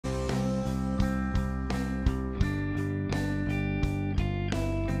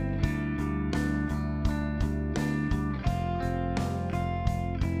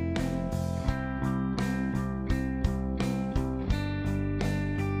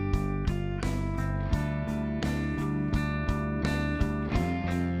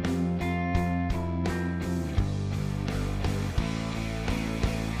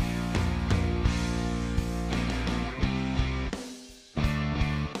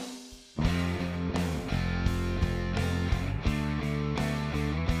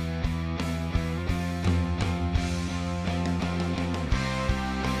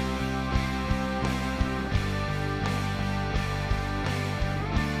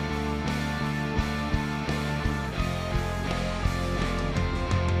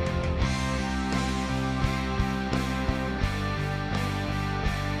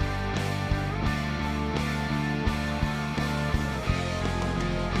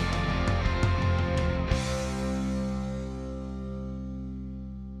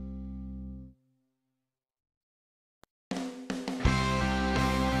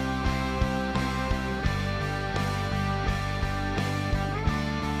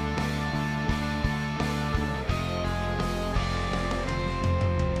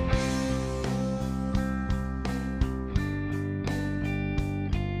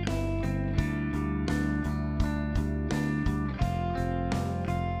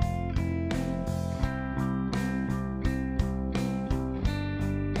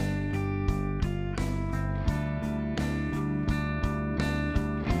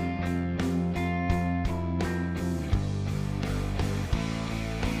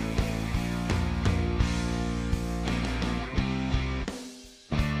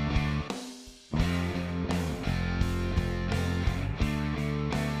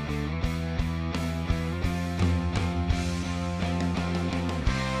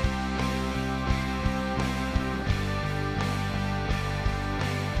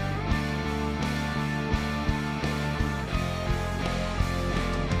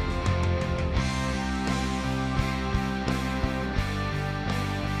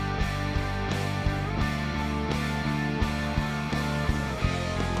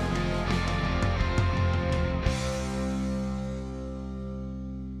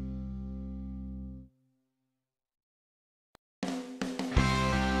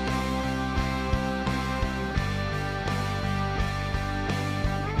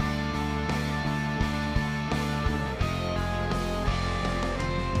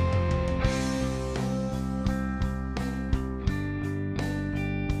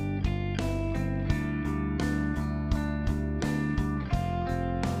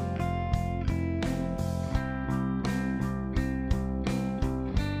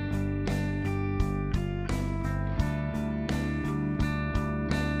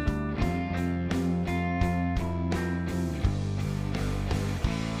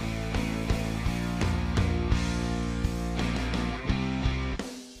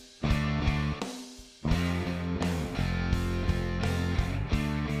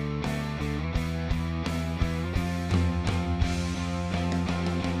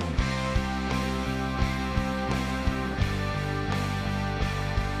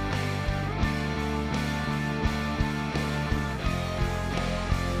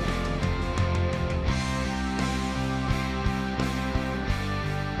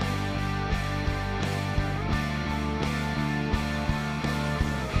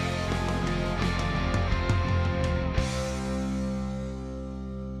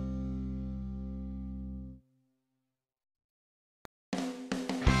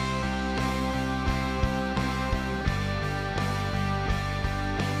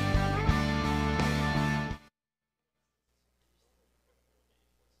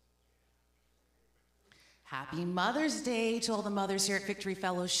Happy Mother's Day to all the mothers here at Victory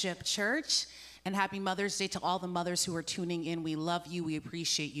Fellowship Church, and happy Mother's Day to all the mothers who are tuning in. We love you. We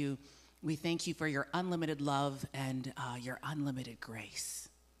appreciate you. We thank you for your unlimited love and your unlimited grace.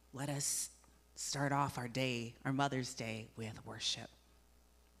 Let us start off our day, our Mother's Day, with worship.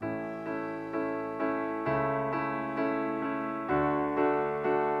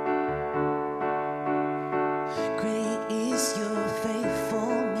 Great is your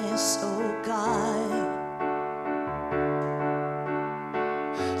faithfulness, O God.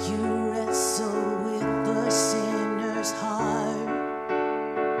 You wrestle with the sinner's heart.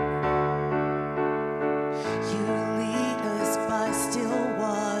 You lead us by still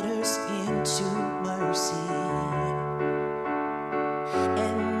waters into mercy,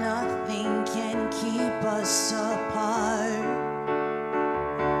 and nothing can keep us apart.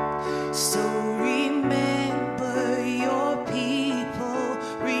 So remember your people,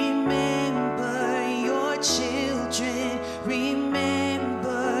 remember your children,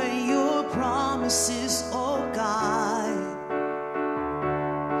 remember your promises, oh God.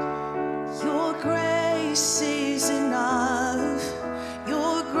 Your grace is enough,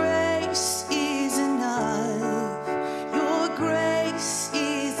 your grace is enough, your grace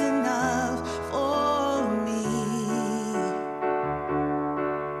is enough for me.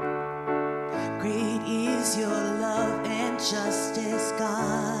 Great is your love and justice,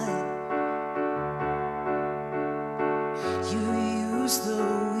 God. You use the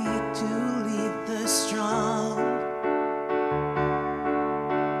weak to lead the strong.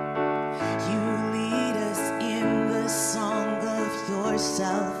 You lead us in the song of your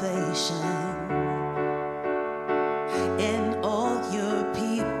salvation, and all your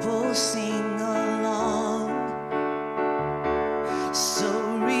people sing along. So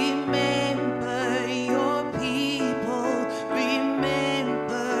remember your people,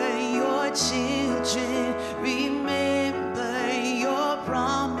 remember your children, remember your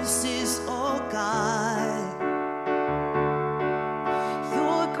promises, oh God.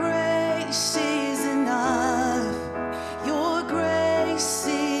 Your grace is enough, your grace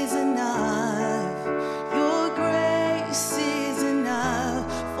is enough, your grace is enough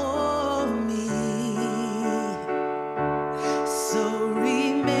for me. So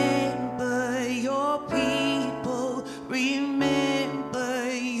remember your people,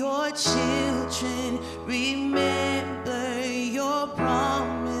 remember your children, remember your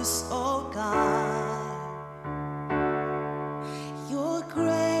promise, oh God. Your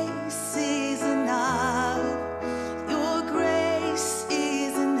grace is enough, your grace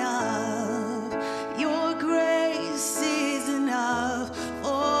is enough, your grace is enough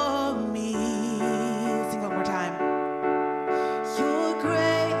for me. Sing one more time. Your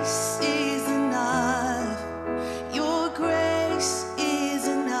grace is enough, your grace is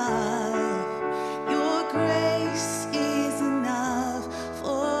enough, your grace is enough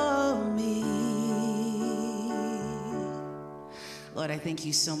for me. Lord, I thank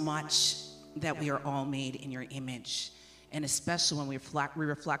you so much that we are all made in your image, and especially when we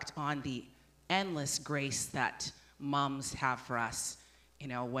reflect on the endless grace that moms have for us. You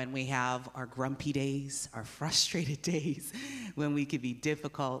know, when we have our grumpy days, our frustrated days, when we could be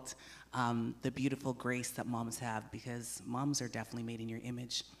difficult, the beautiful grace that moms have, because moms are definitely made in your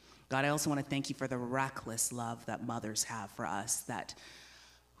image. God, I also want to thank you for the reckless love that mothers have for us that,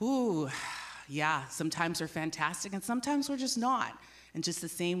 sometimes we're fantastic and sometimes we're just not. And just the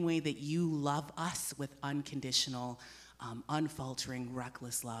same way that you love us with unconditional, unfaltering,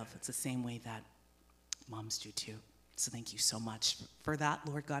 reckless love, it's the same way that moms do too. So thank you so much for that,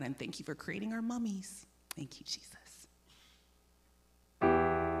 Lord God, and thank you for creating our mummies. Thank you, Jesus.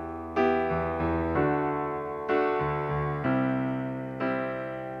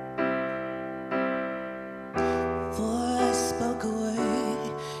 For I spoke a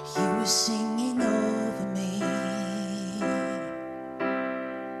word, you were singing over me.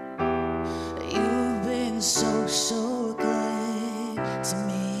 You've been so, so good to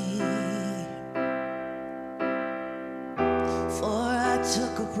me. For I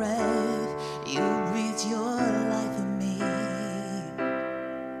took a breath, you breathed your life in me.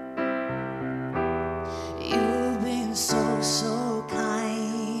 You've been so, so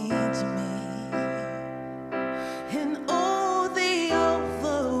kind to me. And oh, the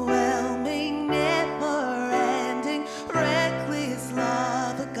overwhelming, never-ending, reckless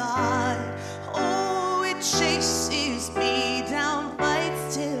love of God. Oh, it chases me down,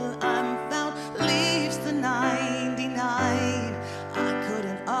 fights till I'm found, leaves the 99. I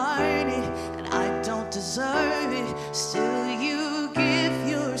couldn't earn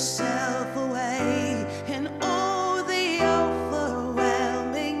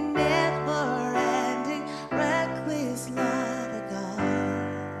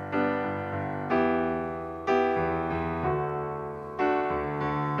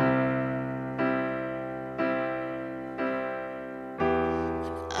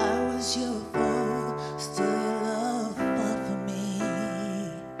was your fault, still your love fought for me.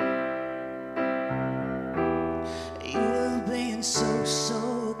 You were being so,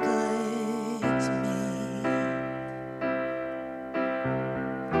 so good to me.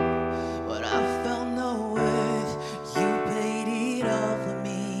 But I felt no worth, you paid it all for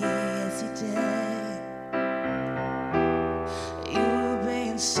me, yes you did. You were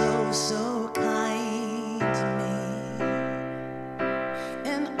being so, so kind to me.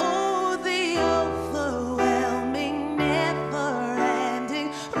 And oh, the overwhelming,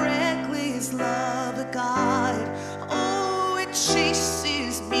 never-ending, reckless love of God. Oh, it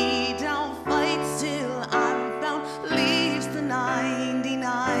chases me down, fights till I'm found, leaves the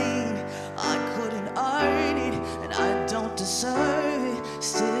 99. I couldn't earn it, and I don't deserve it.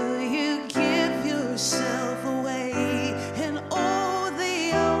 Still, you give yourself away. And oh,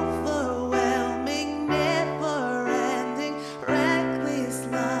 the overwhelming, never-ending, reckless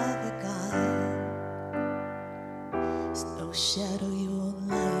love of God. There's no shadow you won't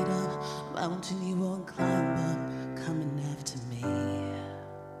light up, mountain you won't climb up, coming after me.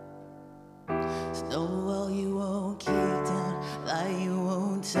 There's no wall you won't kick down, lie you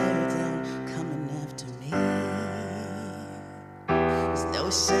won't tear down, coming after me. There's no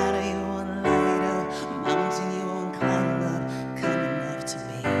shadow you won't light up, mountain you won't climb up, coming after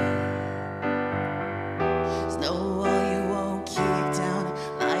me. There's no wall you won't kick down,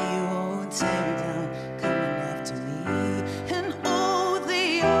 lie you won't tear down, coming after me. And oh,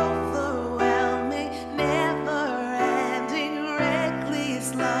 the overwhelming, never-ending,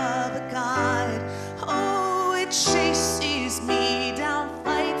 reckless love of God. Oh, it chases me down,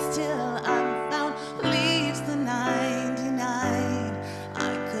 fights till I'm found, leaves the 99.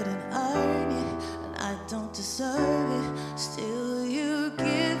 I couldn't earn it, and I don't deserve it. Still, you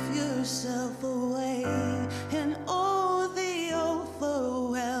give yourself away. And oh, the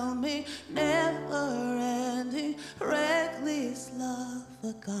overwhelming, never-ending, reckless love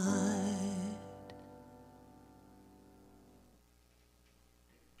of God.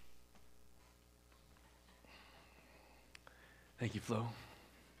 Thank you, Flo.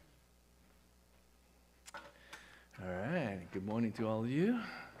 All right, good morning to all of you.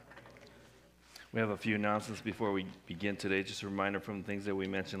 We have a few announcements before we begin today. Just a reminder from the things that we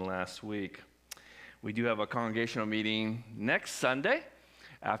mentioned last week. We do have a congregational meeting next Sunday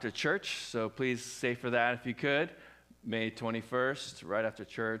after church, so please stay for that if you could. May 21st, right after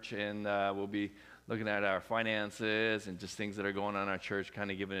church, and we'll be looking at our finances and just things that are going on in our church,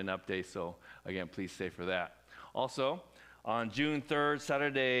 kind of giving an update. So again, please stay for that. Also, on June 3rd,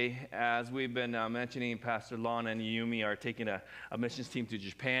 Saturday, as we've been mentioning, Pastor Lon and Yumi are taking a missions team to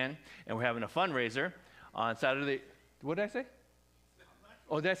Japan, and we're having a fundraiser on Saturday. What did I say?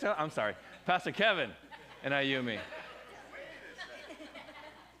 Oh, did I say? I'm sorry. Pastor Kevin and Ayumi.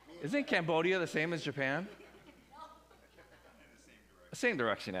 Isn't Cambodia the same as Japan? Same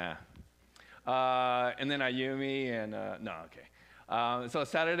direction, yeah. And then Ayumi and, no, okay. So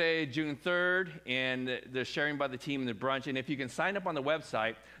Saturday, June 3rd, and they're sharing by the team in the brunch. And if you can sign up on the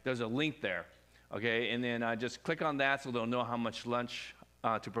website, there's a link there, okay? And then just click on that so they'll know how much lunch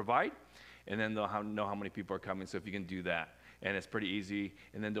to provide, and then they'll know how many people are coming, so if you can do that. And it's pretty easy,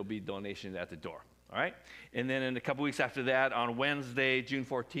 and then there'll be donations at the door, all right? And then in a couple weeks after that, on Wednesday, June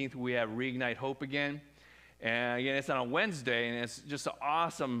 14th, we have Reignite Hope again. And again, it's on a Wednesday, and it's just an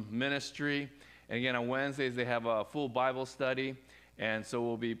awesome ministry. And again, on Wednesdays, they have a full Bible study. And so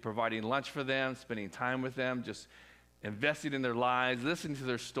we'll be providing lunch for them, spending time with them, just investing in their lives, listening to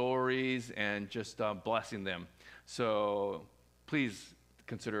their stories, and just blessing them. So please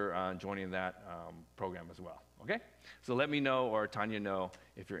consider joining that program as well, okay? So let me know or Tanya know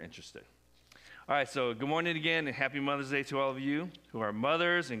if you're interested. All right, so good morning again, and happy Mother's Day to all of you who are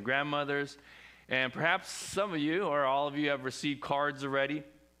mothers and grandmothers. And perhaps some of you or all of you have received cards already.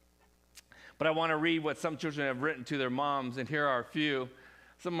 But I want to read what some children have written to their moms, and here are a few.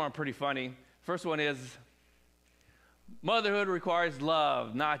 Some of them are pretty funny. First one is, motherhood requires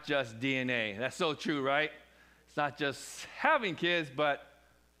love, not just DNA. That's so true, right? It's not just having kids, but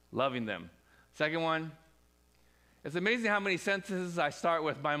loving them. Second one, it's amazing how many sentences I start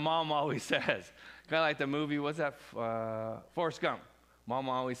with, my mom always says. Kind of like the movie, what's that? Forrest Gump. Mom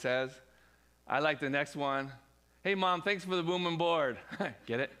always says. I like the next one. Hey, Mom, thanks for the room and board.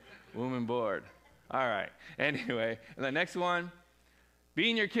 Get it? Room and board. All right. Anyway, and the next one,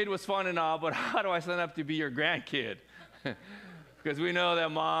 being your kid was fun and all, but how do I sign up to be your grandkid? Because we know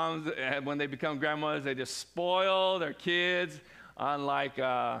that moms, when they become grandmothers, they just spoil their kids, unlike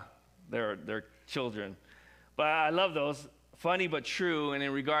their children. But I love those. Funny but true. And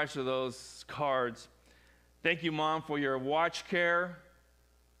in regards to those cards, thank you, Mom, for your watch care.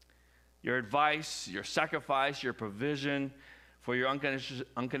 your advice, your sacrifice, your provision, for your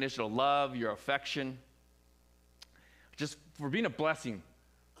unconditional love, your affection, just for being a blessing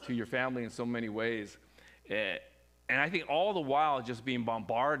to your family in so many ways. And I think all the while just being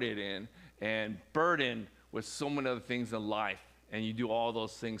bombarded and burdened with so many other things in life. And you do all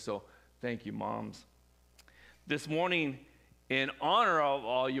those things, so thank you, moms. This morning, in honor of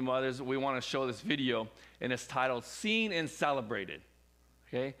all you mothers, we want to show this video, and it's titled Seen and Celebrated,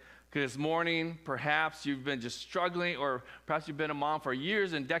 okay? Because this morning, perhaps you've been just struggling, or perhaps you've been a mom for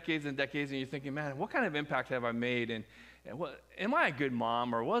years and decades, and you're thinking, man, what kind of impact have I made? And am I a good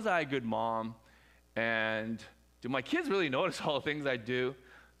mom, or was I a good mom? And do my kids really notice all the things I do?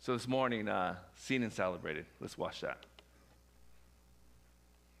 So this morning, Seen and Celebrated. Let's watch that.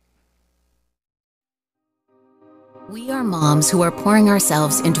 We are moms who are pouring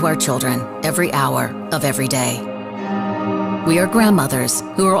ourselves into our children every hour of every day. We are grandmothers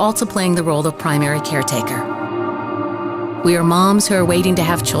who are also playing the role of primary caretaker. We are moms who are waiting to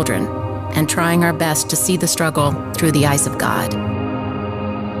have children and trying our best to see the struggle through the eyes of God.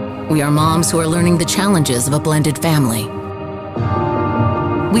 We are moms who are learning the challenges of a blended family.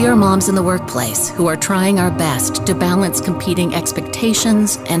 We are moms in the workplace who are trying our best to balance competing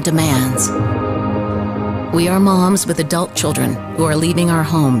expectations and demands. We are moms with adult children who are leaving our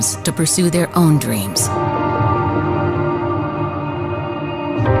homes to pursue their own dreams.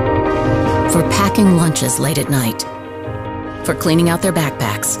 For packing lunches late at night. For cleaning out their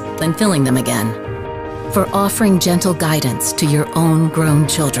backpacks, then filling them again. For offering gentle guidance to your own grown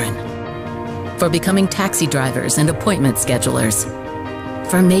children. For becoming taxi drivers and appointment schedulers.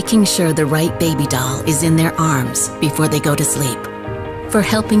 For making sure the right baby doll is in their arms before they go to sleep. For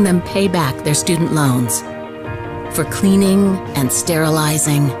helping them pay back their student loans. For cleaning and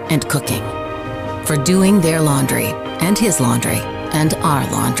sterilizing and cooking. For doing their laundry and his laundry and our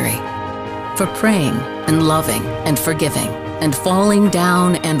laundry. For praying and loving and forgiving and falling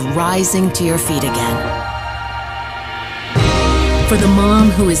down and rising to your feet again. For the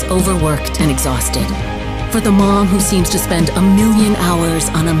mom who is overworked and exhausted. For the mom who seems to spend a million hours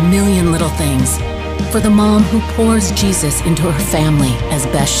on a million little things. For the mom who pours Jesus into her family as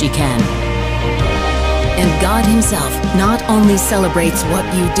best she can. And God Himself not only celebrates what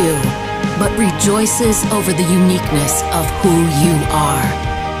you do, but rejoices over the uniqueness of who you are.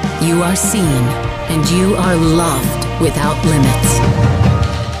 You are seen, and you are loved without limits.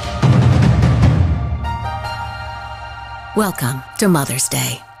 Welcome to Mother's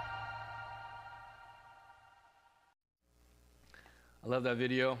Day. I love that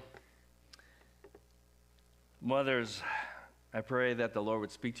video. Mothers, I pray that the Lord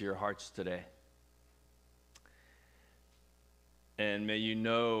would speak to your hearts today. And may you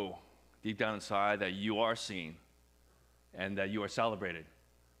know deep down inside that you are seen and that you are celebrated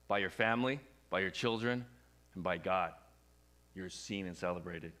by your family, by your children, and by God. You're seen and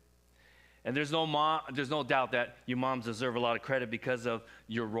celebrated. And there's no doubt that you moms deserve a lot of credit because of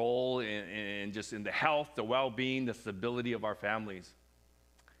your role in the health, the well-being, the stability of our families.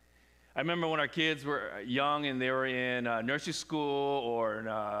 I remember when our kids were young and they were in nursery school or in,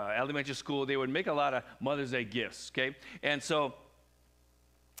 elementary school, they would make a lot of Mother's Day gifts, okay? And so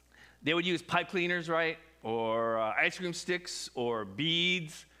they would use pipe cleaners, right? Or ice cream sticks or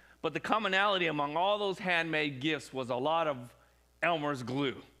beads. But the commonality among all those handmade gifts was a lot of Elmer's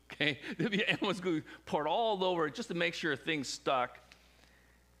glue, okay? There'd be Elmer's glue poured all over just to make sure things stuck.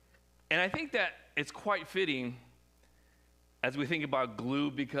 And I think that it's quite fitting as we think about glue,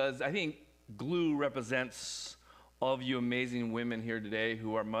 because I think glue represents all of you amazing women here today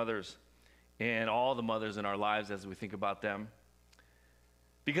who are mothers and all the mothers in our lives as we think about them.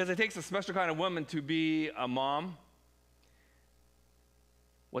 Because it takes a special kind of woman to be a mom.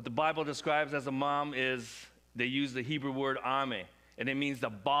 What the Bible describes as a mom is, they use the Hebrew word ame, and it means the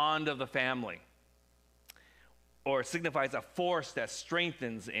bond of the family. Or it signifies a force that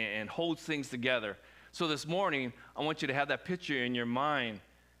strengthens and holds things together. So this morning, I want you to have that picture in your mind.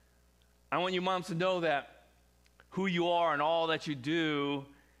 I want you moms to know that who you are and all that you do,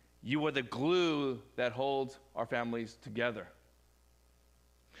 you are the glue that holds our families together.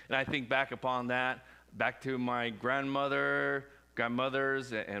 And I think back upon that, back to my grandmothers,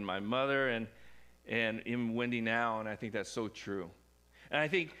 and my mother, and even Wendy now, and I think that's so true. And I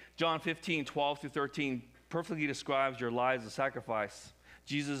think John 15, 12 through 13 perfectly describes your lives of sacrifice.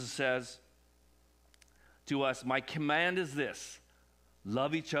 Jesus says to us, "My command is this,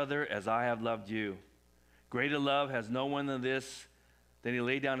 love each other as I have loved you. Greater love has no one than this, than he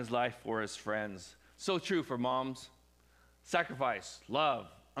laid down his life for his friends." So true for moms. Sacrifice, love,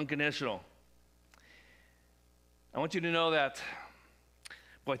 unconditional. I want you to know that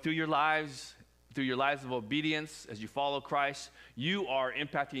But through your lives of obedience, as you follow Christ, you are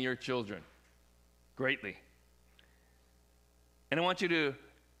impacting your children greatly. And I want you to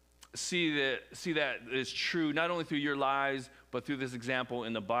see that is true not only through your lives, but through this example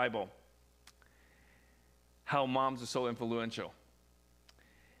in the Bible, how moms are so influential.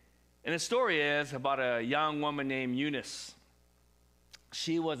 And the story is about a young woman named Eunice.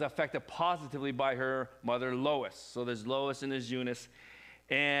 She was affected positively by her mother, Lois. So there's Lois and there's Eunice.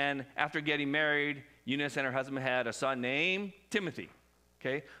 And after getting married, Eunice and her husband had a son named Timothy.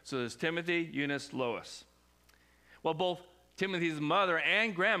 Okay, so there's Timothy, Eunice, Lois. Well, both Timothy's mother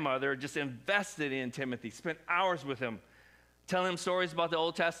and grandmother just invested in Timothy, spent hours with him, telling him stories about the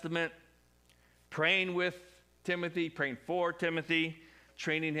Old Testament, praying with Timothy, praying for Timothy,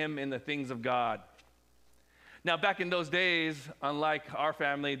 training him in the things of God. Now, back in those days, unlike our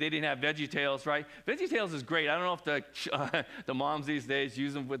family, they didn't have VeggieTales, right? VeggieTales is great. I don't know if the moms these days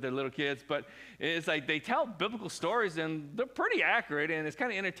use them with their little kids, but it's like they tell biblical stories, and they're pretty accurate, and it's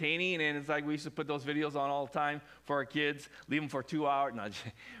kind of entertaining, and it's like we used to put those videos on all the time for our kids, leave them for 2 hours. No,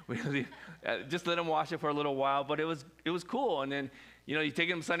 just let them watch it for a little while, but it was cool. And then, you take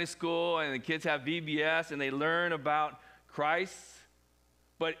them to Sunday school, and the kids have VBS, and they learn about Christ.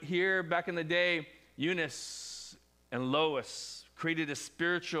 But here, back in the day, Eunice and Lois created a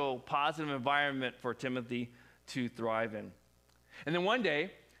spiritual, positive environment for Timothy to thrive in. And then one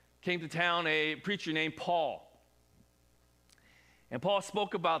day, came to town a preacher named Paul. And Paul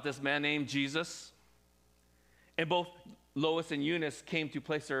spoke about this man named Jesus. And both Lois and Eunice came to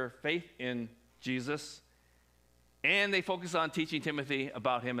place their faith in Jesus. And they focused on teaching Timothy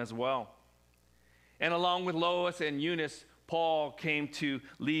about him as well. And along with Lois and Eunice, Paul came to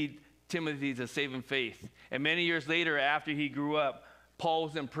lead Timothy to saving faith. And many years later, after he grew up, Paul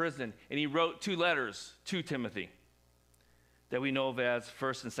was in prison, and he wrote 2 letters to Timothy that we know of as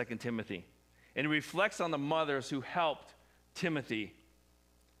 1st and 2nd Timothy. And it reflects on the mothers who helped Timothy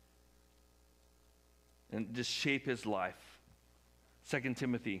and just shape his life. 2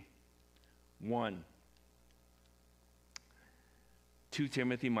 Timothy 1. To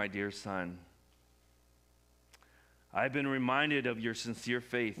Timothy, my dear son, I've been reminded of your sincere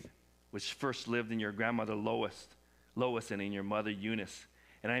faith, which first lived in your grandmother Lois and in your mother Eunice,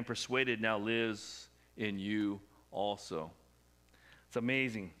 and I am persuaded now lives in you also. It's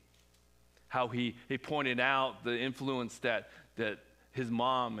amazing how he pointed out the influence that his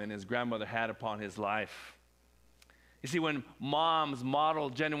mom and his grandmother had upon his life. You see, when moms model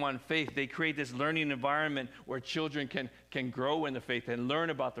genuine faith, they create this learning environment where children can grow in the faith and learn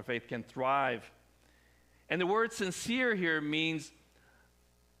about their faith, can thrive. And the word sincere here means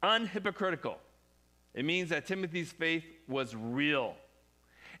unhypocritical. It means that Timothy's faith was real.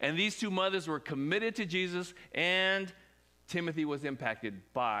 And these 2 mothers were committed to Jesus, and Timothy was impacted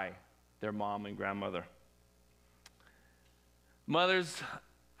by their mom and grandmother. Mothers,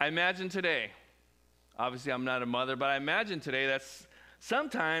 I imagine today, obviously I'm not a mother, but I imagine today that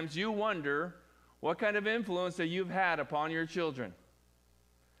sometimes you wonder what kind of influence that you've had upon your children.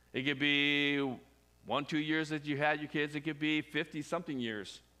 It could be 1-2 years that you had your kids. It could be 50-something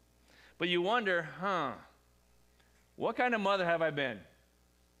years. But you wonder, what kind of mother have I been?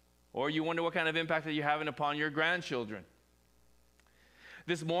 Or you wonder what kind of impact that you're having upon your grandchildren.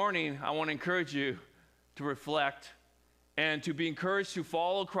 This morning, I want to encourage you to reflect and to be encouraged to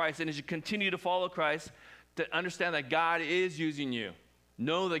follow Christ. And as you continue to follow Christ, to understand that God is using you.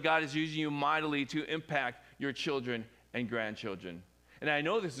 Know that God is using you mightily to impact your children and grandchildren. And I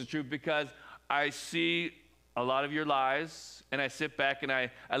know this is true because I see a lot of your lives, and I sit back and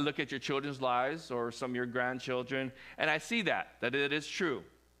I look at your children's lives or some of your grandchildren, and I see that it is true.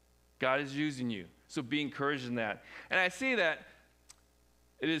 God is using you. So be encouraged in that. And I see that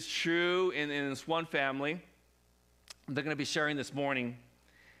it is true in this one family they're going to be sharing this morning.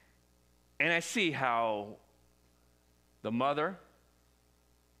 And I see how the mother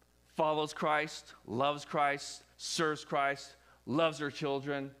follows Christ, loves Christ, serves Christ, loves her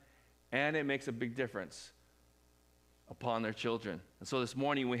children, and it makes a big difference upon their children. And so this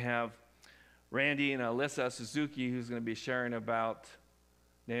morning we have Randy and Alyssa Suzuki who's going to be sharing about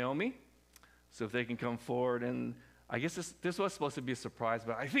Naomi. So if they can come forward. And I guess this was supposed to be a surprise,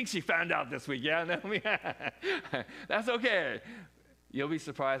 but I think she found out this week. Yeah, Naomi? That's okay. You'll be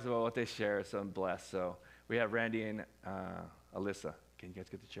surprised about what they share, so I'm blessed. So we have Randy and Alyssa. Can you guys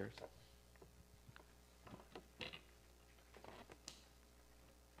get the chairs?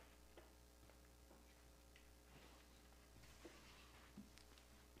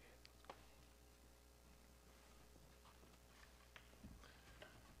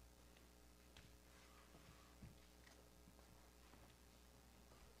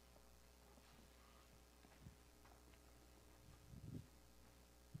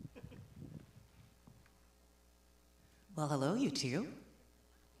 Well, hello, you two.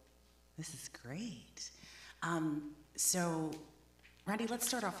 This is great. So, Randy, let's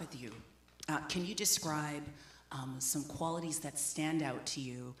start off with you. Can you describe some qualities that stand out to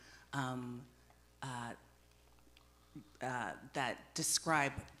you that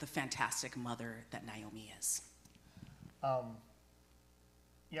describe the fantastic mother that Naomi is?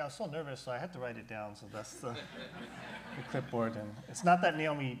 Yeah, I was so nervous, so I had to write it down, so that's the clipboard. And it's not that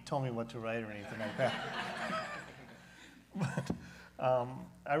Naomi told me what to write or anything like that. But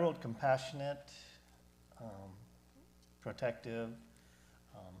I wrote compassionate, protective.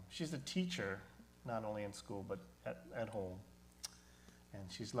 She's a teacher, not only in school, but at home. And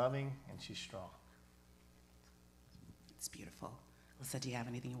she's loving, and she's strong. It's beautiful. Alyssa, do you have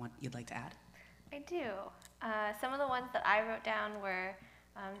anything you'd like to add? I do. Some of the ones that I wrote down were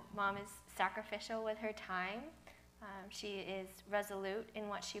Mom is sacrificial with her time. She is resolute in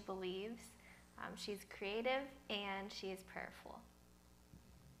what she believes. She's creative, and she is prayerful.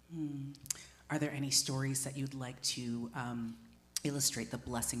 Are there any stories that you'd like to illustrate the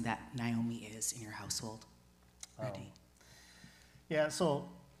blessing that Naomi is in your household? Randy? Yeah, so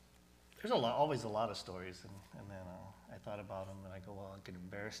there's always a lot of stories, and then I thought about them, and I go, well, I could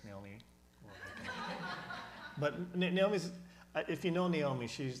embarrass Naomi. But Naomi's, if you know Naomi,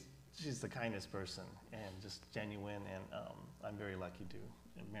 she's the kindest person and just genuine, and I'm very lucky to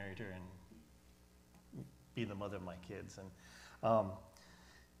have married her and be the mother of my kids.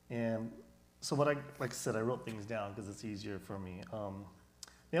 And so like I said, I wrote things down because it's easier for me.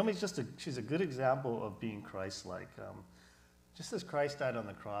 Naomi's she's a good example of being Christ-like. Just as Christ died on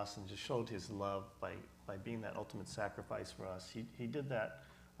the cross and just showed his love by being that ultimate sacrifice for us, he did that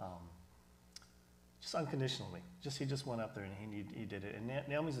just unconditionally. He just went up there and he did it. And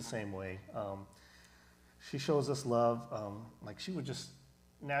Naomi's the same way. She shows us love. Like she would just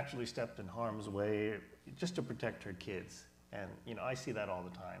naturally step in harm's way just to protect her kids. And I see that all the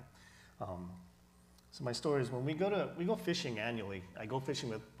time. So my story is when we go fishing annually. I go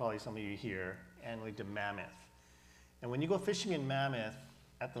fishing with probably some of you here annually to Mammoth. And when you go fishing in Mammoth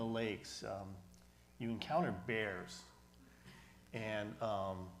at the lakes, you encounter bears. And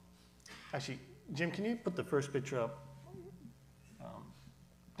actually, Jim, can you put the first picture up?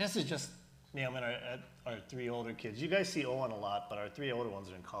 This is just Naomi and our three older kids. You guys see Owen a lot, but our three older ones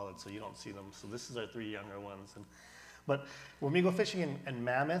are in college, so you don't see them. So this is our three younger ones. But when we go fishing in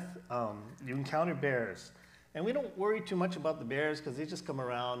Mammoth, you encounter bears. And we don't worry too much about the bears because they just come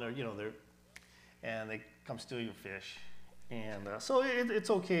around, or and they come steal your fish. And so it's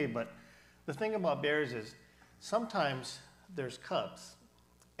okay, but the thing about bears is sometimes there's cubs.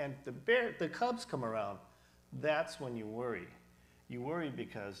 And the cubs come around, that's when you worry. You worry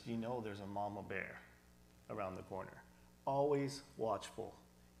because there's a mama bear around the corner. Always watchful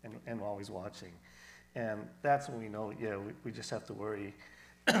and always watching. And that's when we know, we just have to worry.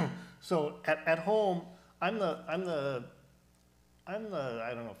 So at home, I'm the I don't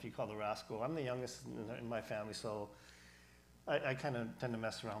know if you call the rascal. I'm the youngest in my family, so I kind of tend to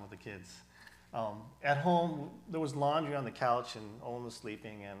mess around with the kids. At home, there was laundry on the couch, and Owen was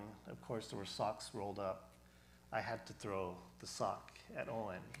sleeping, and of course there were socks rolled up. I had to throw the sock at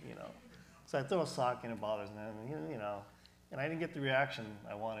Owen, So I throw a sock and it bothers him, and I didn't get the reaction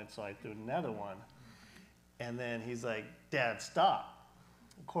I wanted, so I threw another one. And then he's like, "Dad, stop."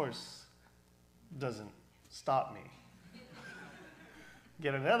 Of course, doesn't stop me.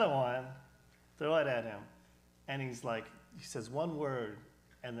 Get another one, throw it at him, and he says one word,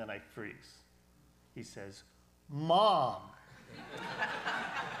 and then I freeze. He says, "Mom."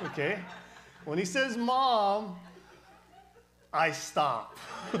 Okay? When he says "Mom," I stop.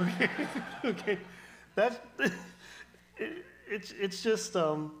 Okay? It's just,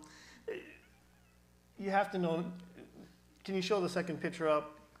 you have to know. Can you show the second picture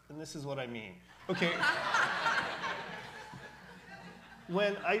up? And this is what I mean. Okay.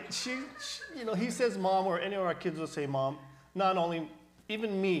 When he says "Mom," or any of our kids will say "Mom," not only,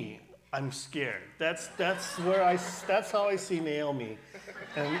 even me, I'm scared. That's how I see Naomi.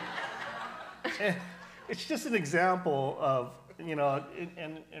 And it's just an example of,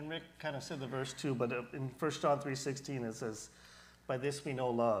 and Rick kind of said the verse too, but in 1 John 3:16 it says, "By this we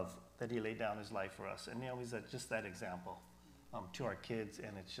know love, that he laid down his life for us." And Naomi's just that example to our kids,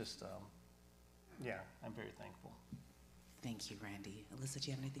 and it's just, I'm very thankful. Thank you, Randy. Alyssa, do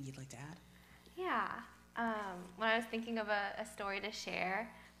you have anything you'd like to add? Yeah. When I was thinking of a story to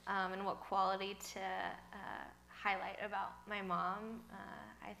share and what quality to highlight about my mom,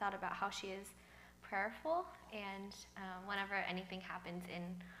 I thought about how she is prayerful, and whenever anything happens in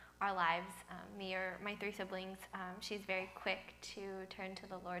our lives, me or my three siblings, she's very quick to turn to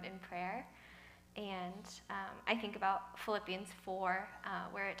the Lord in prayer. And I think about Philippians 4,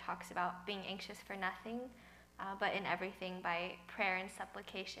 where it talks about being anxious for nothing, but in everything by prayer and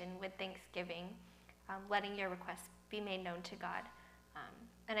supplication with thanksgiving, letting your requests be made known to God.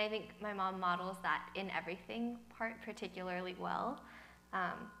 And I think my mom models that in everything part particularly well.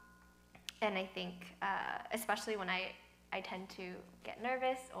 And I think, especially when I tend to get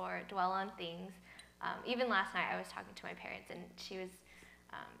nervous or dwell on things. Even last night I was talking to my parents, and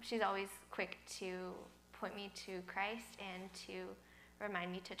she's always quick to point me to Christ and to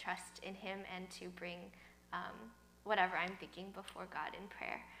remind me to trust in him and to bring whatever I'm thinking before God in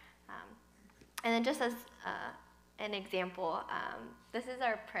prayer. And then just as an example, this is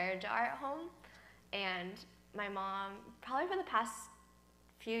our prayer jar at home, and my mom, probably for the past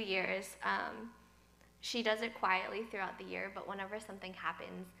few years, she does it quietly throughout the year, but whenever something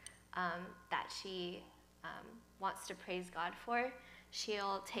happens that she wants to praise God for,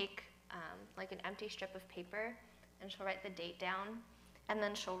 she'll take like an empty strip of paper and she'll write the date down, and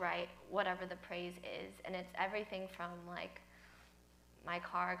then she'll write whatever the praise is, and it's everything from like my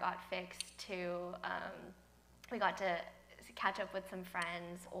car got fixed to we got to catch up with some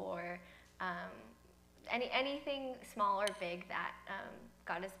friends, or anything small or big that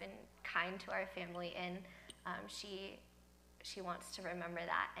God has been kind to our family in. She wants to remember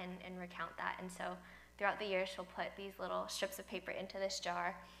that and recount that. And so throughout the year, she'll put these little strips of paper into this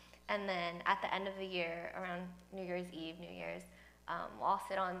jar. And then at the end of the year, around New Year's Eve, New Year's, we'll all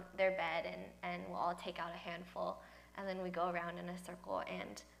sit on their bed and we'll all take out a handful. And then we go around in a circle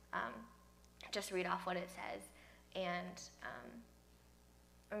and just read off what it says. And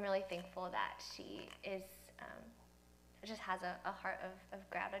I'm really thankful that she is just has a heart of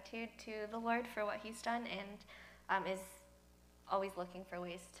gratitude to the Lord for what he's done, and is always looking for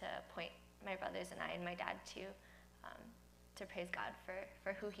ways to point my brothers and I and my dad to praise God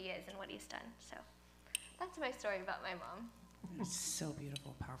for who he is and what he's done. So that's my story about my mom. It's so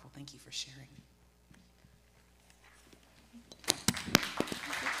beautiful, powerful. Thank you for sharing.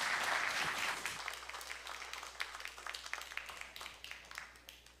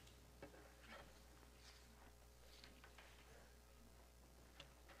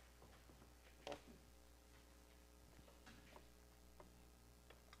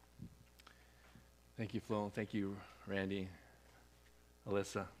 Thank you, Flo. Thank you, Randy,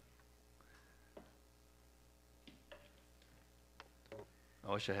 Alyssa.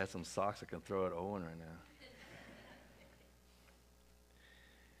 I wish I had some socks I can throw at Owen right now.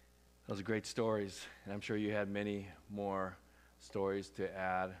 Those are great stories, and I'm sure you had many more stories to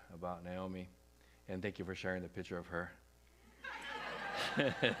add about Naomi. And thank you for sharing the picture of her.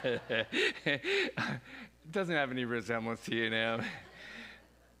 It doesn't have any resemblance to you, Naomi.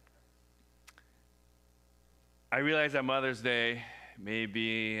 I realize that Mother's Day may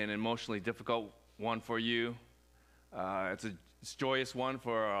be an emotionally difficult one for you. It's a joyous one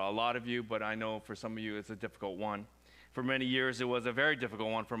for a lot of you, but I know for some of you it's a difficult one. For many years it was a very difficult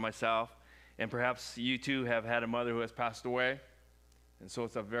one for myself, and perhaps you too have had a mother who has passed away, and so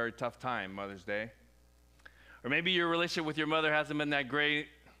it's a very tough time, Mother's Day. Or maybe your relationship with your mother hasn't been that great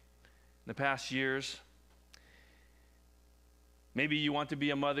in the past years. Maybe you want to be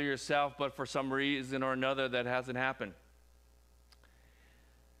a mother yourself, but for some reason or another that hasn't happened.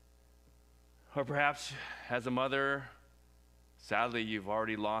 Or perhaps as a mother, sadly, you've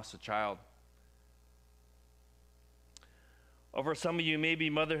already lost a child. Or for some of you, maybe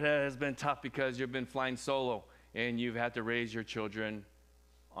motherhood has been tough because you've been flying solo and you've had to raise your children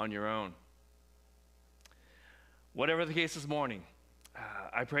on your own. Whatever the case this morning,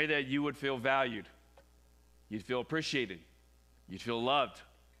 I pray that you would feel valued, you'd feel appreciated, you'd feel loved,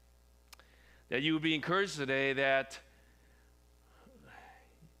 that you would be encouraged today that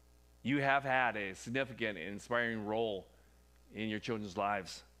you have had a significant and inspiring role in your children's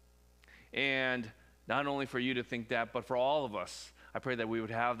lives. And not only for you to think that, but for all of us, I pray that we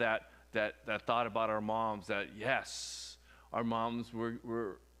would have that thought about our moms, that yes, our moms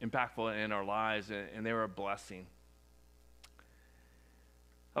were impactful in our lives, and they were a blessing.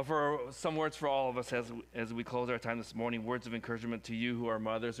 For some words for all of us as we close our time this morning, words of encouragement to you who are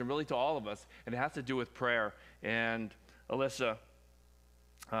mothers, and really to all of us, and it has to do with prayer. And Alyssa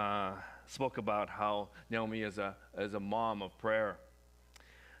spoke about how Naomi is a mom of prayer.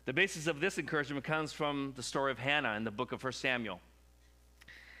 The basis of this encouragement comes from the story of Hannah in the book of 1 Samuel.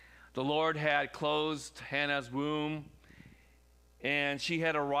 The Lord had closed Hannah's womb, and she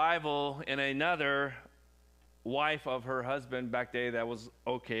had a rival in another wife of her husband back then that was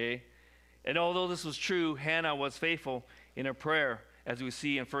okay. And although this was true, Hannah was faithful in her prayer, as we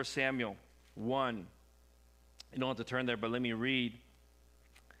see in 1 Samuel 1. You don't have to turn there, but let me read.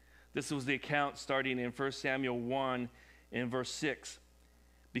 This was the account starting in 1 Samuel 1 in verse 6.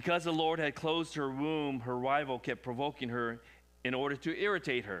 Because the Lord had closed her womb, her rival kept provoking her in order to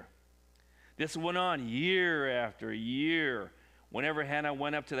irritate her. This went on year after year. Whenever Hannah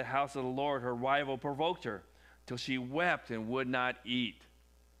went up to the house of the Lord, her rival provoked her till she wept and would not eat.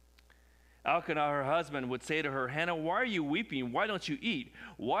 Elkanah, her husband, would say to her, Hannah, why are you weeping? Why don't you eat?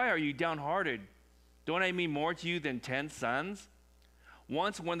 Why are you downhearted? Don't I mean more to you than 10 sons?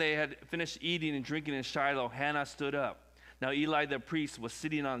 Once when they had finished eating and drinking in Shiloh, Hannah stood up. Now Eli the priest was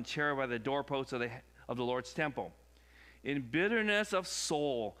sitting on a chair by the doorpost of the Lord's temple. In bitterness of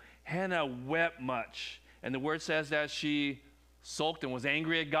soul, Hannah wept much. And the word says that she sulked and was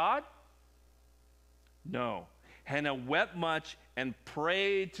angry at God? No. Hannah wept much and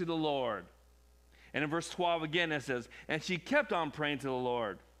prayed to the Lord. And in verse 12 again it says, and she kept on praying to the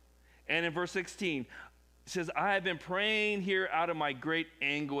Lord. And in verse 16 it says, I have been praying here out of my great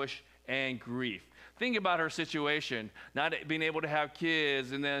anguish and grief. Think about her situation, not being able to have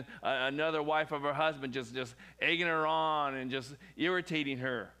kids, and then another wife of her husband just egging her on and just irritating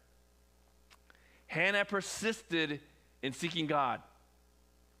her. Hannah persisted in seeking God,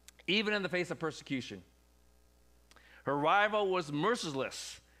 even in the face of persecution. Her rival was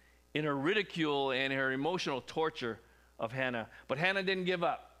merciless in her ridicule and her emotional torture of Hannah, but Hannah didn't give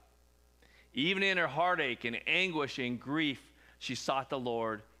up. Even in her heartache and anguish and grief, she sought the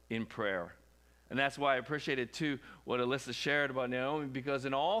Lord in prayer. And that's why I appreciated, too, what Alyssa shared about Naomi, because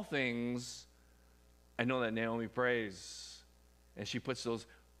in all things, I know that Naomi prays. And she puts those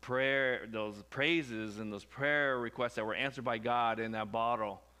praises and those prayer requests that were answered by God in that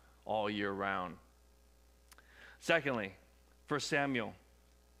bottle all year round. Secondly, 1 Samuel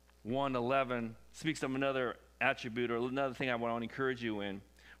 1:11 speaks of another attribute or another thing I want to encourage you in.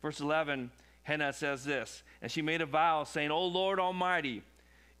 Verse 11, Hannah says this, and she made a vow saying, O Lord Almighty,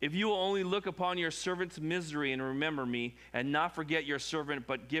 if you will only look upon your servant's misery and remember me, and not forget your servant,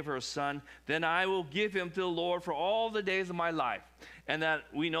 but give her a son, then I will give him to the Lord for all the days of my life. And that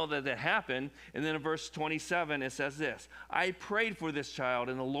we know that happened. And then in verse 27, it says this, I prayed for this child,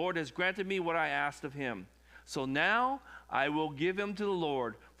 and the Lord has granted me what I asked of him. So now I will give him to the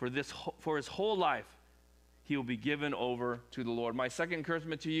Lord for his whole life. He will be given over to the Lord. My second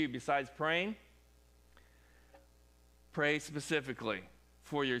encouragement to you, besides praying, pray specifically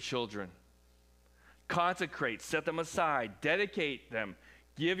for your children. Consecrate, set them aside, dedicate them.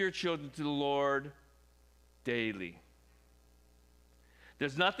 Give your children to the Lord daily.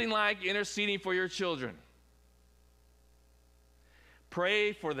 There's nothing like interceding for your children.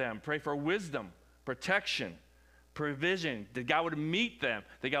 Pray for them. Pray for wisdom, protection, provision, that God would meet them,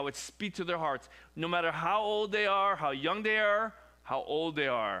 that God would speak to their hearts, no matter how old they are, how young they are, how old they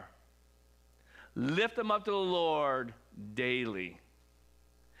are. Lift them up to the Lord daily.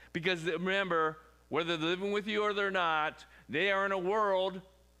 Because remember, whether they're living with you or they're not, they are in a world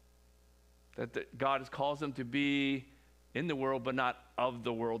that God has caused them to be in the world, but not of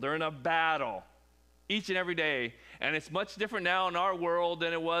the world. They're in a battle each and every day. And it's much different now in our world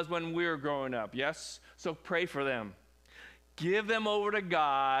than it was when we were growing up, yes? So pray for them. Give them over to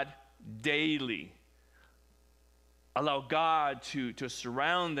God daily. Allow God to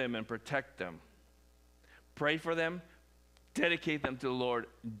surround them and protect them. Pray for them. Dedicate them to the Lord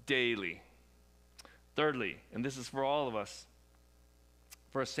daily. Thirdly, and this is for all of us,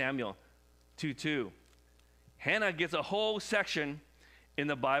 1 Samuel 2:2. Hannah gets a whole section in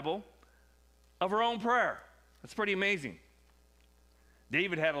the Bible of her own prayer. That's pretty amazing.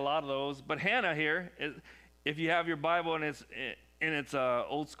 David had a lot of those, but Hannah here, if you have your Bible and it's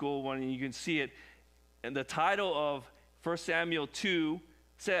old school one, and you can see it, and the title of 1 Samuel 2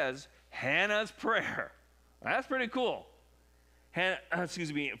 says, Hannah's Prayer. That's pretty cool. 1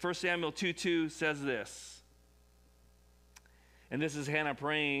 Samuel 2:2 says this, and this is Hannah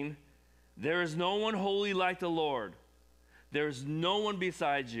praying, there is no one holy like the Lord. There is no one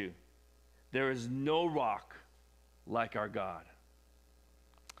besides you. There is no rock like our God.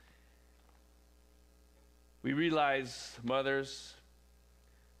 We realize, mothers,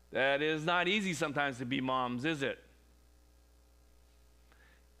 that it is not easy sometimes to be moms, is it?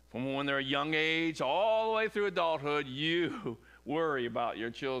 From when they're a young age all the way through adulthood, you worry about your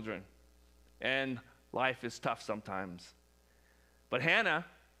children. And life is tough sometimes. But Hannah,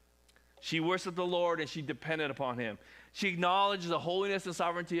 she worshiped the Lord and she depended upon him. She acknowledged the holiness and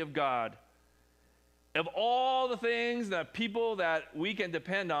sovereignty of God. Of all the things that people that we can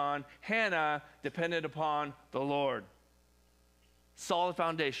depend on, Hannah depended upon the Lord. Solid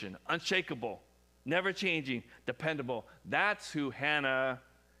foundation, unshakable, never changing, dependable. That's who Hannah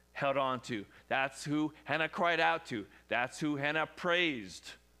held on to. That's who Hannah cried out to. That's who Hannah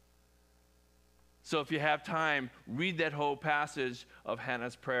praised. So if you have time, read that whole passage of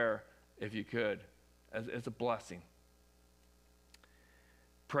Hannah's prayer, if you could. It's a blessing.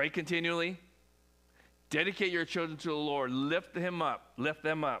 Pray continually. Dedicate your children to the Lord. Lift them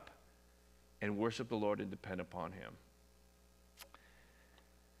up, and worship the Lord and depend upon him.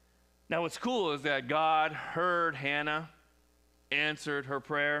 Now what's cool is that God heard Hannah, answered her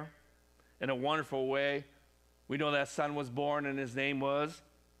prayer in a wonderful way. We know that son was born and his name was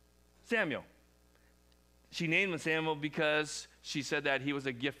Samuel. She named him Samuel because she said that he was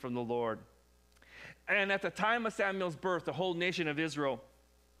a gift from the Lord. And at the time of Samuel's birth, the whole nation of Israel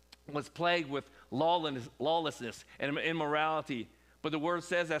was plagued with lawlessness and immorality. But the word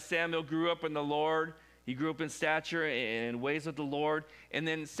says that Samuel grew up in the Lord. He grew up in stature and ways of the Lord. And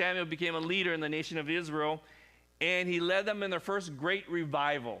then Samuel became a leader in the nation of Israel. And he led them in their first great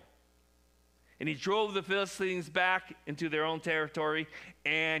revival. And he drove the Philistines back into their own territory.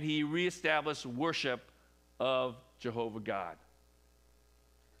 And he reestablished worship of Jehovah God.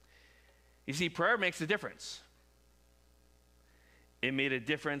 You see, prayer makes a difference. It made a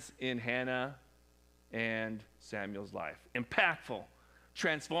difference in Hannah and Samuel's life. Impactful,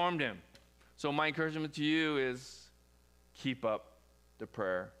 transformed him. So my encouragement to you is keep up the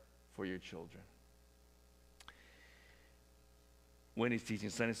prayer for your children. Wendy's teaching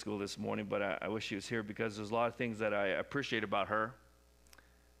Sunday school this morning, but I wish she was here because there's a lot of things that I appreciate about her.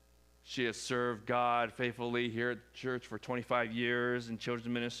 She has served God faithfully here at church for 25 years in children's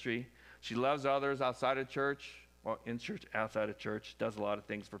ministry. She loves others outside of church, well, in church, outside of church, does a lot of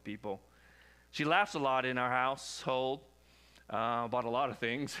things for people. She laughs a lot in our household about a lot of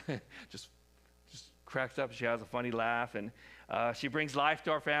things. just cracks up. She has a funny laugh, and she brings life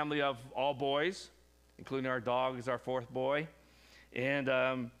to our family of all boys, including our dog is our fourth boy.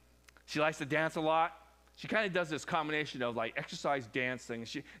 And she likes to dance a lot. She kind of does this combination of like exercise dancing.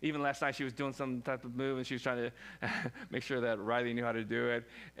 Even last night she was doing some type of move and she was trying to make sure that Riley knew how to do it.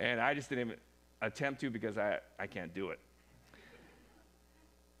 And I just didn't even attempt to because I can't do it.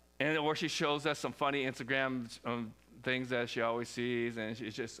 Or she shows us some funny Instagram things that she always sees, and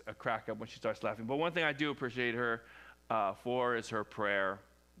it's just a crack up when she starts laughing. But one thing I do appreciate her for is her prayer,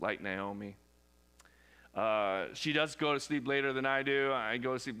 like Naomi. She does go to sleep later than I do. I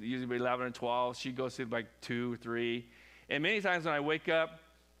go to sleep usually 11 or 12. She goes to sleep like 2 or 3. And many times when I wake up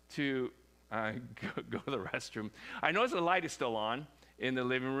to go to the restroom, I notice the light is still on in the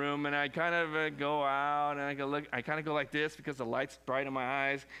living room, and I kind of go out and I go look. I kind of go like this because the light's bright in my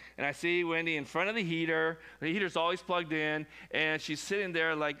eyes, and I see Wendy in front of the heater. The heater's always plugged in, and she's sitting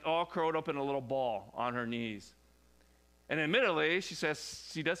there like all curled up in a little ball on her knees. And admittedly, she says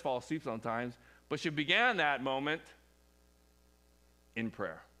she does fall asleep sometimes. But she began that moment in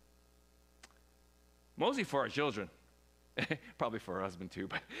prayer. Mostly for our children. Probably for her husband too,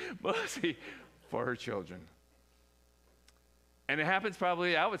 but mostly for her children. And it happens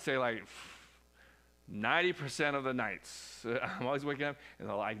probably, I would say like 90% of the nights. I'm always waking up and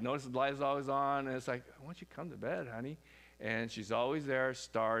I notice the light is always on. And it's like, why don't you come to bed, honey? And she's always there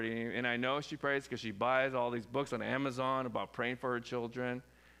starting. And I know she prays because she buys all these books on Amazon about praying for her children,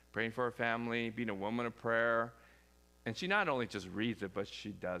 praying for her family, being a woman of prayer. And she not only just reads it, but she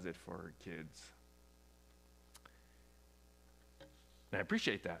does it for her kids. And I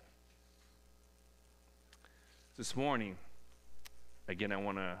appreciate that. This morning, again, I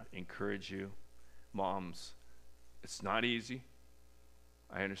want to encourage you, moms. It's not easy.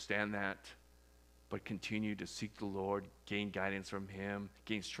 I understand that. But continue to seek the Lord, gain guidance from him,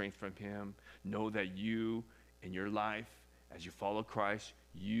 gain strength from him. Know that you, in your life, as you follow Christ,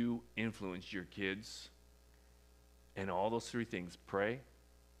 you influence your kids. And all those 3 things: pray,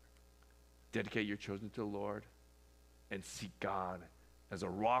 dedicate your children to the Lord, and seek God as a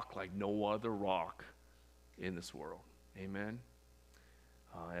rock like no other rock in this world. Amen.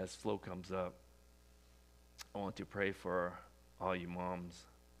 As Flo comes up, I want to pray for all you moms.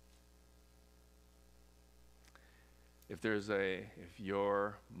 If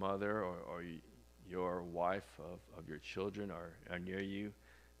your mother or your wife of your children are near you,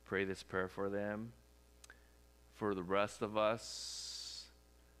 pray this prayer for them. For the rest of us,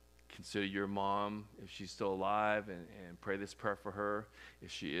 consider your mom, if she's still alive, and pray this prayer for her.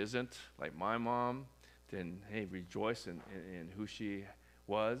 If she isn't, like my mom, then hey, rejoice in who she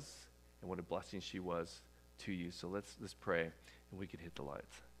was and what a blessing she was to you. So let's pray, and we can hit the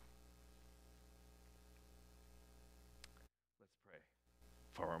lights. Let's pray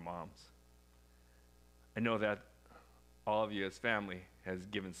for our moms. I know that all of you as family has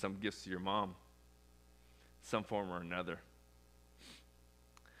given some gifts to your mom, some form or another.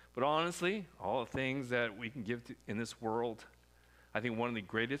 But honestly, all the things that we can give in this world, I think one of the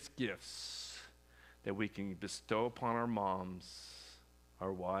greatest gifts that we can bestow upon our moms,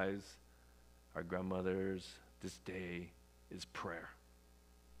 our wives, our grandmothers this day is prayer.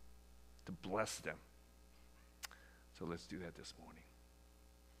 To bless them. So let's do that this morning.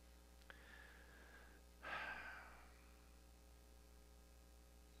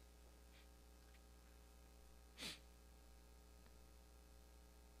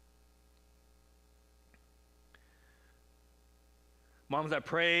 Moms, I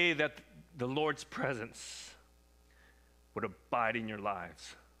pray that the Lord's presence would abide in your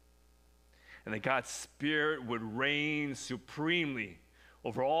lives, and that God's Spirit would reign supremely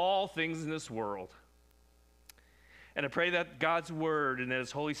over all things in this world. And I pray that God's Word and that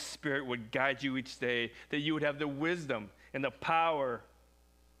His Holy Spirit would guide you each day, that you would have the wisdom and the power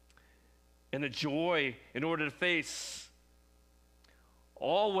and the joy in order to face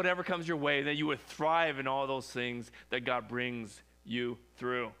all whatever comes your way, that you would thrive in all those things that God brings you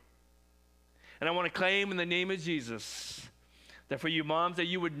through. And I want to claim in the name of Jesus that for you moms, that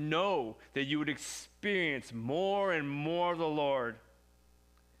you would know, that you would experience more and more of the Lord,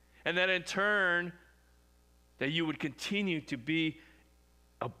 and that in turn that you would continue to be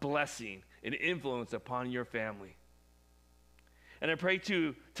a blessing, an influence upon your family. And I pray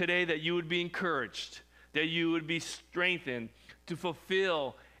too today that you would be encouraged, that you would be strengthened to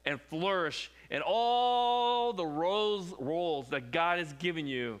fulfill and flourish in all the roles that God has given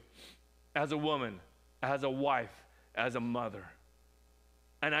you as a woman, as a wife, as a mother.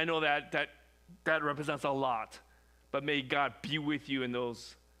 And I know that represents a lot, but may God be with you in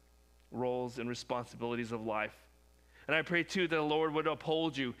those roles and responsibilities of life. And I pray too that the Lord would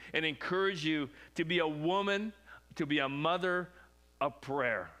uphold you and encourage you to be a woman, to be a mother of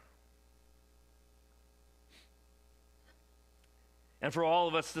prayer. And for all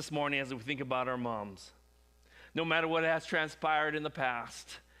of us this morning, as we think about our moms, no matter what has transpired in the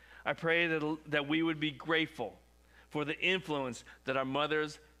past, I pray that we would be grateful for the influence that our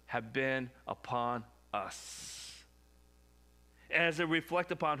mothers have been upon us. As they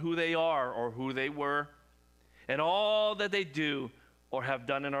reflect upon who they are or who they were, and all that they do or have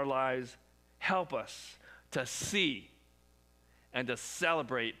done in our lives, help us to see and to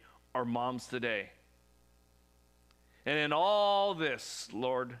celebrate our moms today. And in all this,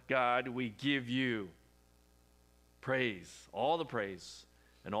 Lord God, we give you praise, all the praise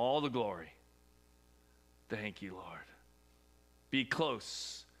and all the glory. Thank you, Lord. Be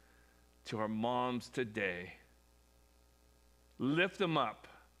close to our moms today. Lift them up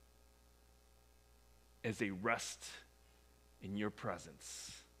as they rest in your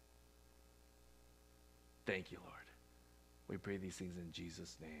presence. Thank you, Lord. We pray these things in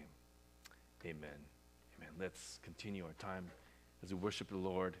Jesus' name. Amen. Amen. Let's continue our time as we worship the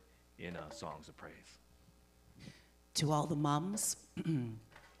Lord in songs of praise. To all the moms,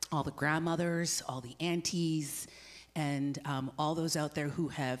 all the grandmothers, all the aunties, and all those out there who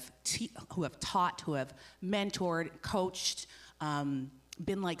have taught, who have mentored, coached,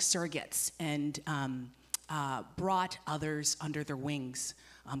 been like surrogates, and brought others under their wings.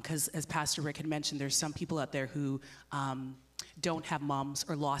 Because as Pastor Rick had mentioned, there's some people out there who don't have moms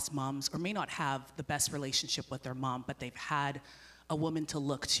or lost moms or may not have the best relationship with their mom, but they've had a woman to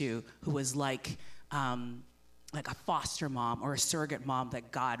look to who was like a foster mom or a surrogate mom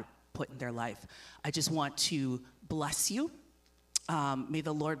that God put in their life. I just want to bless you. May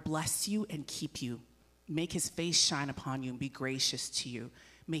the Lord bless you and keep you. Make his face shine upon you and be gracious to you.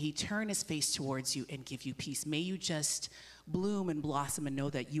 May he turn his face towards you and give you peace. May you just bloom and blossom and know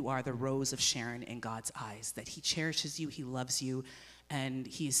that you are the rose of Sharon in God's eyes, that he cherishes you, he loves you, and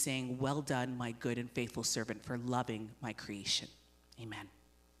he is saying, well done, my good and faithful servant, for loving my creation. Amen.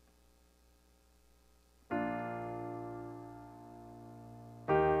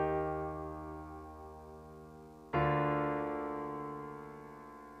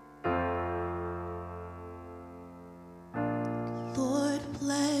 Lord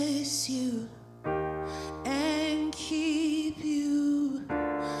bless you and keep you.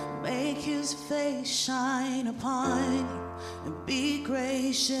 Make his face shine upon you and be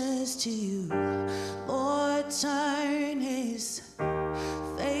gracious to you. Lord, turn his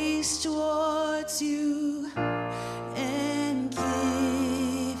face towards you and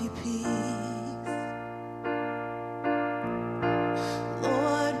give you peace.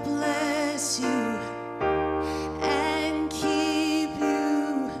 Lord, bless you and keep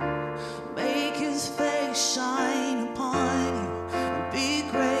you. Make his face shine upon you and be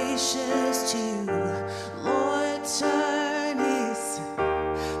gracious to you. Lord, turn his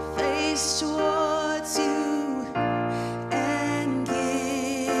face towards you and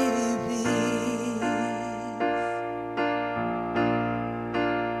give you peace.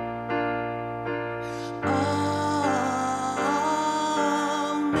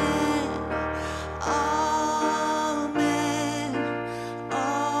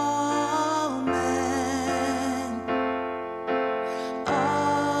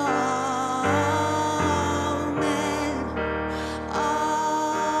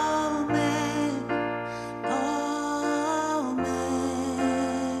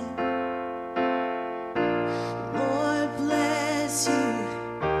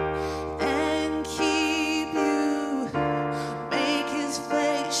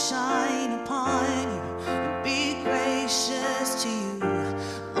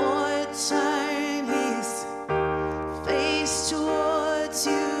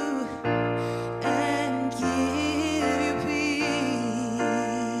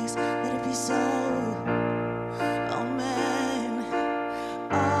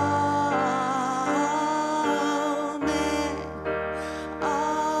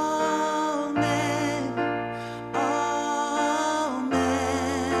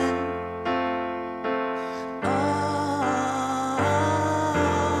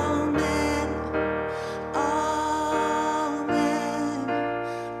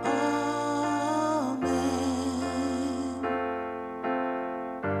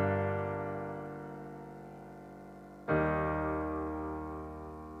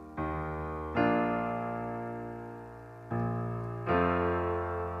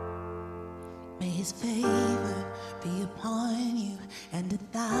 his favor be upon you and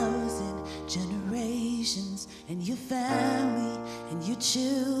 1,000 generations, and your family and your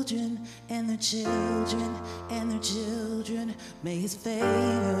children and their children and their children. May his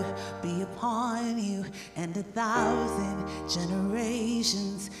favor be upon you and 1,000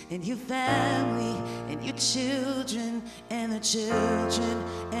 generations, and your family and your children and their children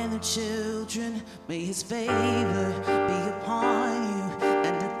and their children. May his favor be upon you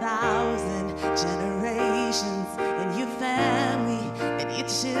and 1,000 generations, and your family and your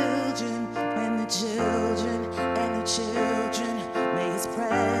children and the children and the children. May his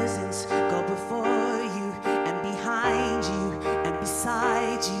presence go before you and behind you and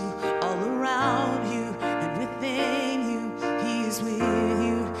beside you, all around you and within you. He is with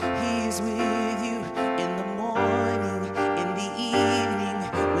you, he is with you in the morning, in the evening,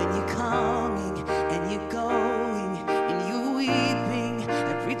 when you're coming and you're going and you're weeping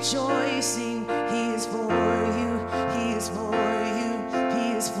and rejoicing. He is for you, he is for you, he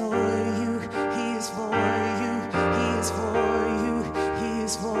is for you, he is for you, he is for you, he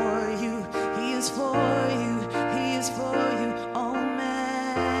is for you, he is for you, he is for you. Oh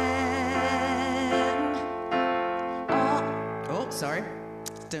man. Oh, sorry.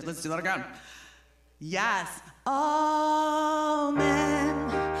 Let's do that again. Yes. Oh man.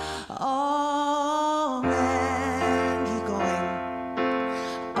 Oh man. Keep going.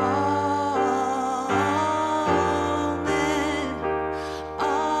 Oh man.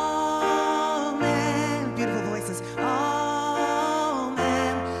 Oh man. Beautiful voices. Oh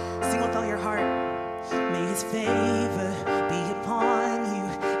man. Sing with all your heart. May his favor be upon you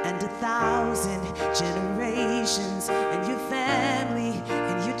and 1,000 generations, and your family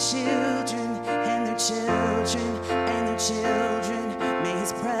and your children and their children and their children. May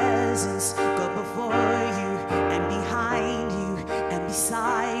his presence go before you and behind you and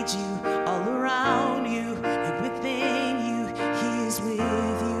beside you, all around you and within you. He is with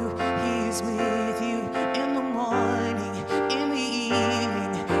you, he is with you in the morning, in the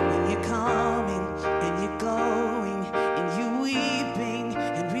evening, when you're coming and you're going and you're weeping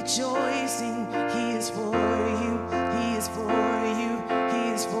and rejoicing. He is for you, he is for you, he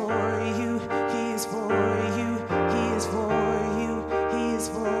is for you, he is for you, he is for you, he is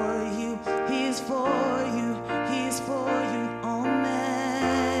for you, he is for you, he is for you. Oh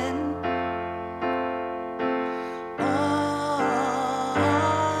man. Oh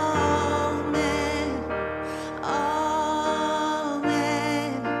man. Oh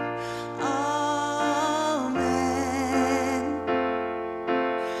man. Oh man.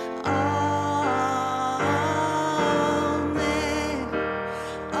 Oh man.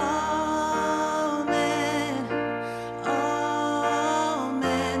 Oh man. Oh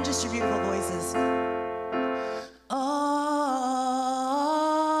man. Just your beautiful voices. Oh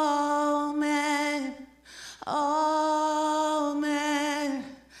man. Oh man.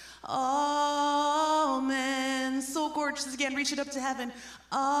 Oh man. So gorgeous again. Reach it up to heaven.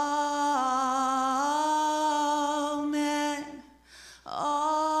 Oh man.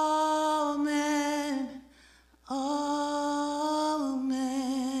 Oh man. Oh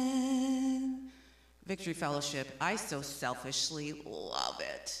man. Victory Fellowship, I so selfishly love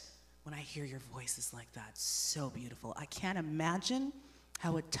it when I hear your voices like that. So beautiful. I can't imagine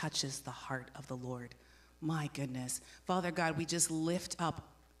how it touches the heart of the Lord. My goodness. Father God, we just lift up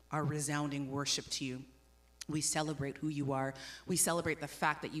our resounding worship to you. We celebrate who you are. We celebrate the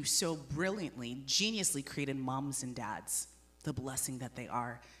fact that you so brilliantly, geniusly created moms and dads, the blessing that they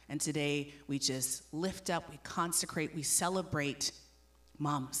are. And today we just lift up, we consecrate, we celebrate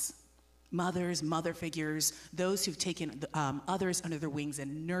moms, mothers, mother figures, those who've taken others under their wings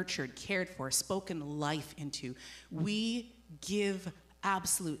and nurtured, cared for, spoken life into. We give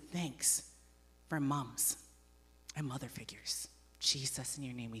absolute thanks for moms and mother figures. Jesus, in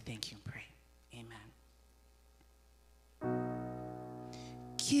your name we thank you and pray. Amen.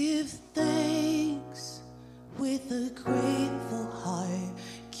 Give thanks with a grateful heart.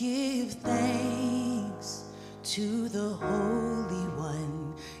 Give thanks to the Holy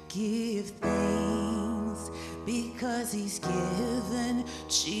One. Give thanks because he's given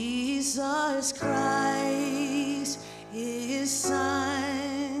Jesus Christ, his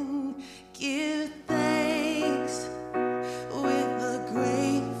Son. Give thanks with a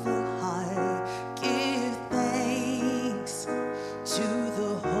grateful heart. Give thanks to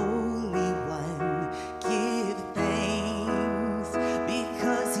the Holy One. Give thanks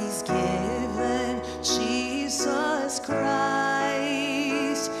because he's given Jesus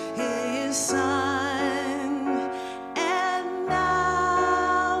Christ, his Son. And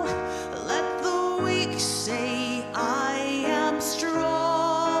now let the weak say, I am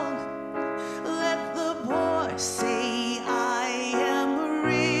strong. Let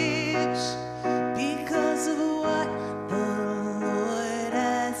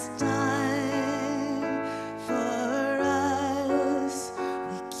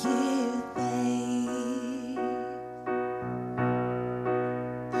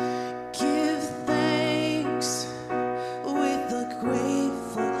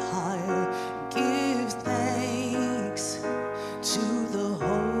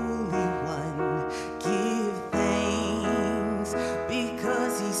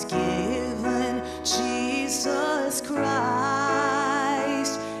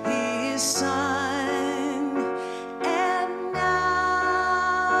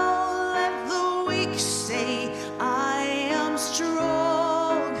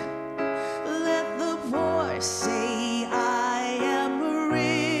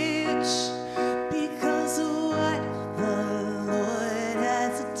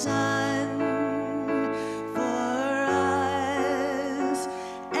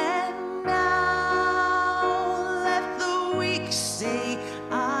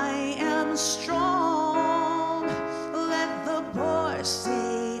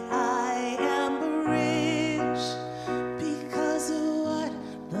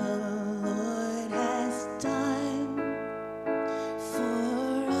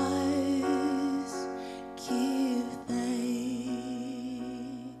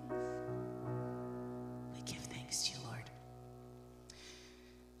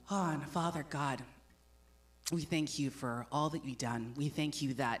Oh, and Father God, we thank you for all that you've done. We thank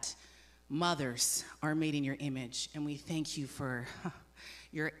you that mothers are made in your image, and we thank you for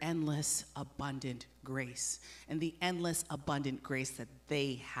your endless, abundant grace and the endless, abundant grace that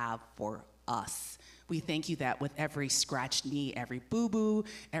they have for us. We thank you that with every scratched knee, every boo-boo,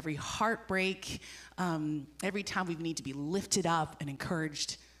 every heartbreak, every time we need to be lifted up and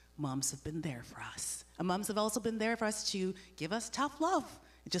encouraged, moms have been there for us. And moms have also been there for us to give us tough love.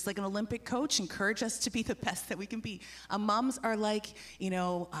 Just like an Olympic coach, encourage us to be the best that we can be. Moms are like,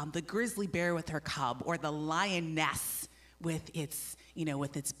 the grizzly bear with her cub, or the lioness with its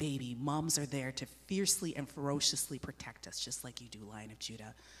baby. Moms are there to fiercely and ferociously protect us, just like you do, Lion of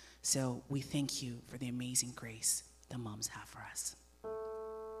Judah. So we thank you for the amazing grace that moms have for us.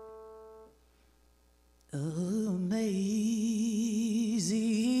 Amazing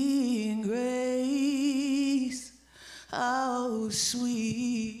grace, how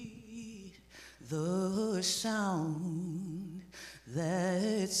sweet the sound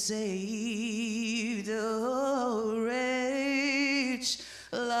that saved a wretch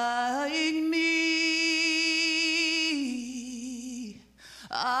like me.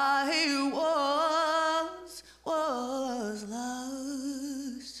 I was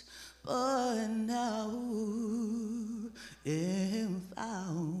lost, but now am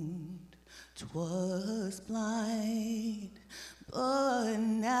found. 'Twas blind, but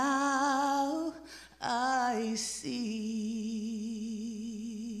now I see.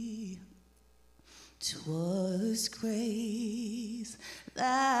 'Twas grace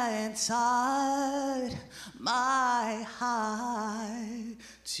that taught my heart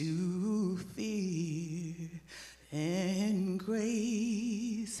to fear, and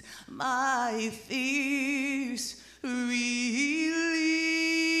grace my fears relieve.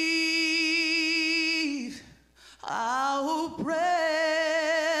 How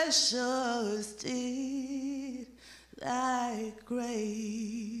precious did that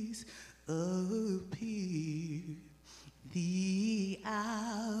grace appear, the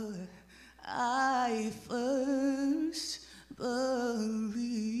hour I first believed.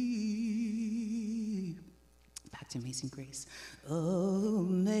 Back to Amazing Grace.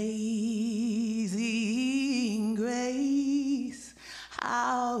 Amazing grace,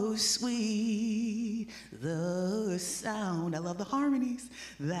 how sweet the sound. I love the harmonies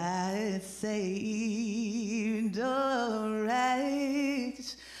that saved a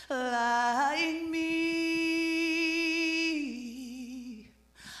wretch like me.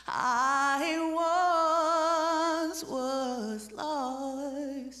 I once was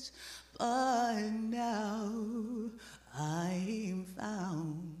lost, but now I'm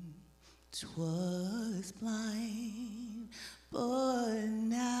found. 'Twas blind, but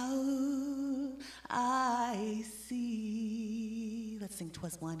now I see. Let's sing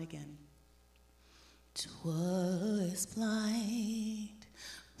 'Twas blind again. 'Twas blind,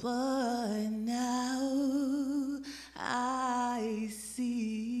 but now I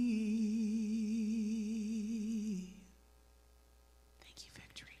see. Thank you,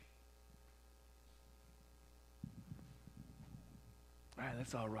 Victory. All right,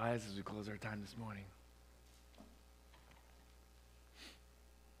 let's all rise as we close our time this morning.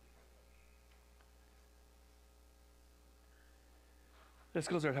 Let's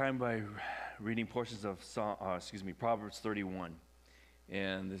close our time by reading portions of Proverbs 31.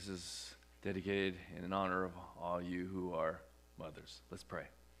 And this is dedicated in honor of all you who are mothers. Let's pray.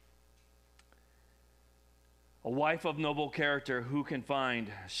 A wife of noble character, who can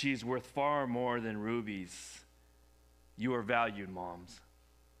find? She's worth far more than rubies. You are valued, moms.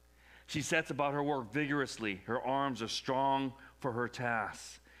 She sets about her work vigorously. Her arms are strong for her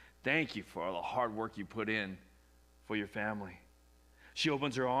tasks. Thank you for all the hard work you put in for your family. She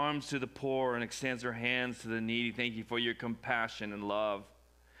opens her arms to the poor and extends her hands to the needy. Thank you for your compassion and love.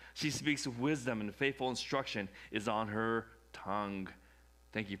 She speaks with wisdom, and faithful instruction is on her tongue.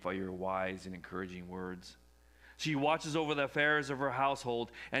 Thank you for your wise and encouraging words. She watches over the affairs of her household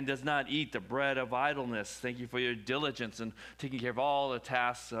and does not eat the bread of idleness. Thank you for your diligence in taking care of all the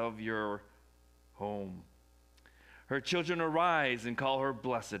tasks of your home. Her children arise and call her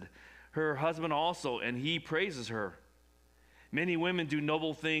blessed. Her husband also, and he praises her. Many women do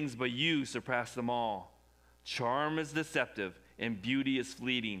noble things, but you surpass them all. Charm is deceptive and beauty is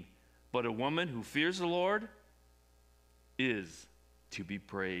fleeting, but a woman who fears the Lord is to be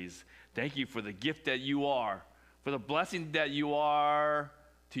praised. Thank you for the gift that you are, for the blessing that you are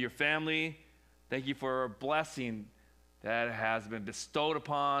to your family. Thank you for a blessing that has been bestowed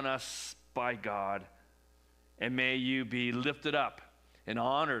upon us by God. And may you be lifted up and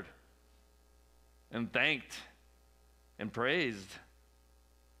honored and thanked and praised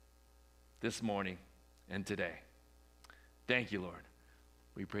this morning and today. Thank you, Lord.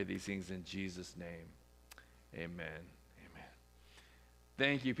 We pray these things in Jesus' name. Amen. Amen.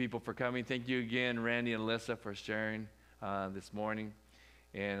 Thank you, people, for coming. Thank you again, Randy and Alyssa, for sharing this morning.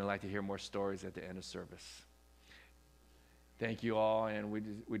 And I'd like to hear more stories at the end of service. Thank you all, and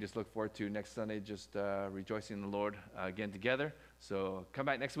we just look forward to next Sunday, just rejoicing in the Lord again together. So come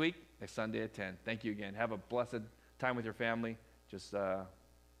back next week, next Sunday at 10. Thank you again. Have a blessed time with your family, just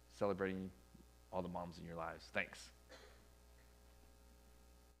celebrating all the moms in your lives. Thanks.